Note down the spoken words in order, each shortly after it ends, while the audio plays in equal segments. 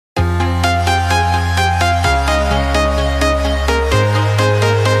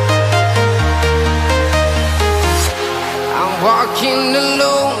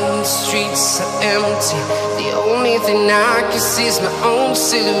so empty. The only thing I can see is my own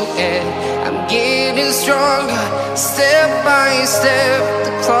silhouette. I'm getting stronger, step by step.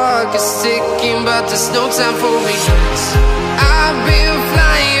 The clock is ticking, but there's no time for me. I've been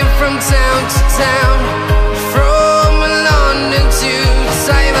flying from town to town, from London to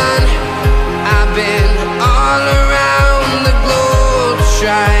Taiwan. I've been all around the globe,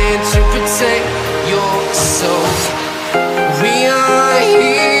 trying to protect your soul. We are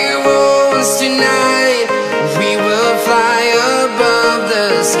heroes tonight. We will fly above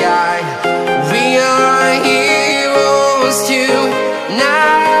the sky. We are heroes tonight.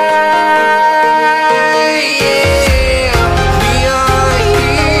 Yeah. We are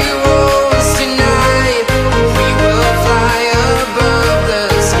heroes tonight. We will fly above the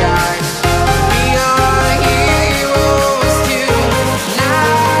sky. We are heroes tonight.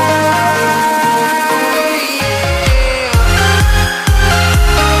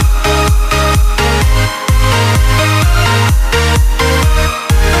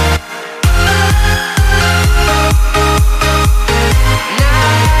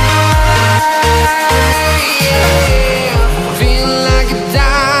 Feel like a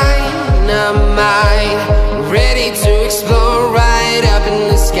dynamite, ready to explode right up in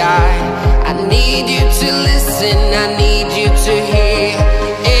the sky. I need you to listen, I need you to hear,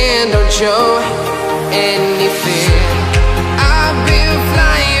 and don't show